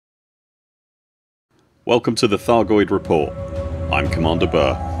Welcome to the Thargoid Report. I'm Commander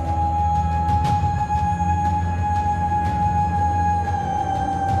Buur.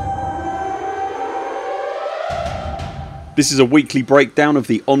 This is a weekly breakdown of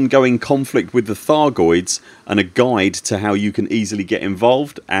the ongoing conflict with the Thargoids and a guide to how you can easily get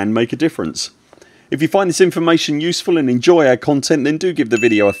involved and make a difference. If you find this information useful and enjoy our content, then do give the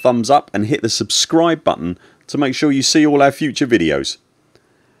video a thumbs up and hit the subscribe button to make sure you see all our future videos.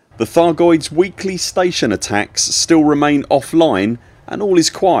 The Thargoids' weekly station attacks still remain offline and all is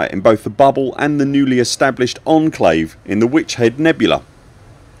quiet in both the bubble and the newly established enclave in the Witchhead Nebula.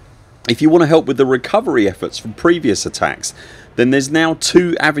 If you want to help with the recovery efforts from previous attacks, then there's now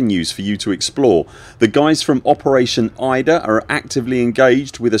two avenues for you to explore. The guys from Operation Ida are actively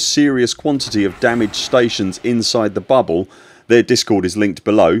engaged with a serious quantity of damaged stations inside the bubble. Their Discord is linked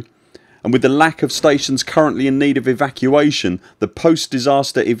below. And with the lack of stations currently in need of evacuation, the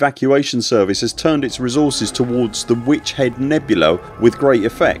post-disaster evacuation service has turned its resources towards the Witchhead Nebula with great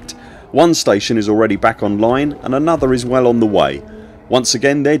effect. One station is already back online and another is well on the way. Once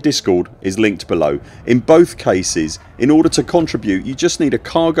again, their Discord is linked below. In both cases, in order to contribute, you just need a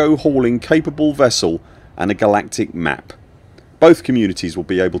cargo hauling capable vessel and a galactic map. Both communities will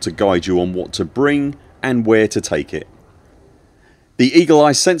be able to guide you on what to bring and where to take it. The Eagle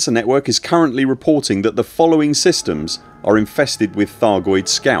Eye Sensor Network is currently reporting that the following systems are infested with Thargoid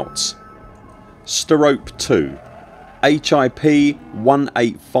scouts: Sterope II, HIP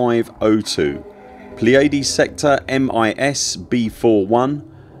 18502, Pleiades Sector MIS B41,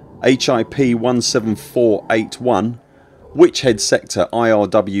 HIP 17481, Witchhead Sector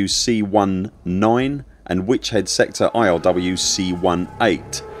IRW C19 and Witchhead Sector IRW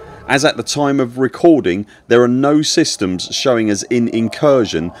C18. As at the time of recording, there are no systems showing as in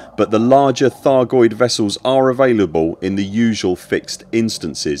incursion, but the larger Thargoid vessels are available in the usual fixed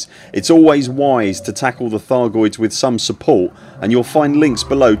instances. It's always wise to tackle the Thargoids with some support, and you'll find links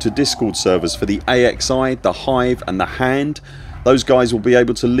below to Discord servers for the AXI, the Hive and the Hand. Those guys will be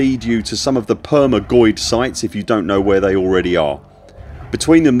able to lead you to some of the Permagoid sites if you don't know where they already are.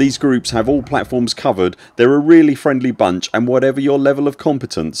 Between them, these groups have all platforms covered. They're a really friendly bunch, and whatever your level of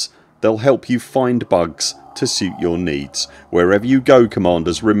competence, they'll help you find bugs to suit your needs. Wherever you go,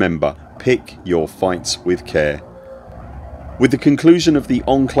 commanders, remember, pick your fights with care. With the conclusion of the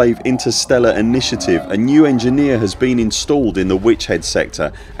Enclave Interstellar Initiative, a new engineer has been installed in the Witchhead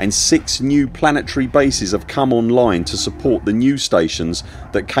sector and 6 new planetary bases have come online to support the new stations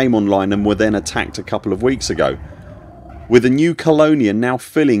that came online and were then attacked a couple of weeks ago. With a new Colonian now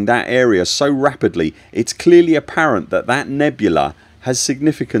filling that area so rapidly, it's clearly apparent that that nebula has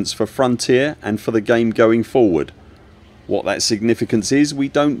significance for Frontier and for the game going forward. What that significance is we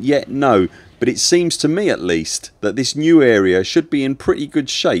don't yet know, but it seems to me at least that this new area should be in pretty good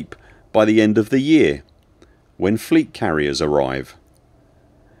shape by the end of the year, when fleet carriers arrive.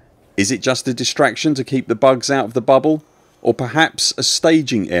 Is it just a distraction to keep the bugs out of the bubble, or perhaps a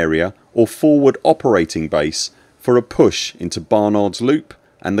staging area or forward operating base for a push into Barnard's Loop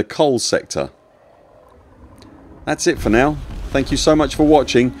and the Coal sector? That's it for now. Thank you so much for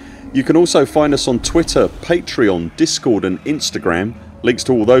watching. You can also find us on Twitter, Patreon, Discord and Instagram. Links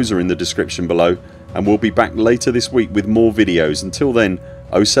to all those are in the description below, and we'll be back later this week with more videos. Until then,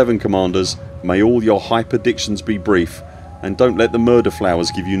 07 commanders, may all your hyperdictions be brief, and don't let the murder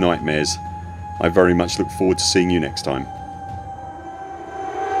flowers give you nightmares. I very much look forward to seeing you next time.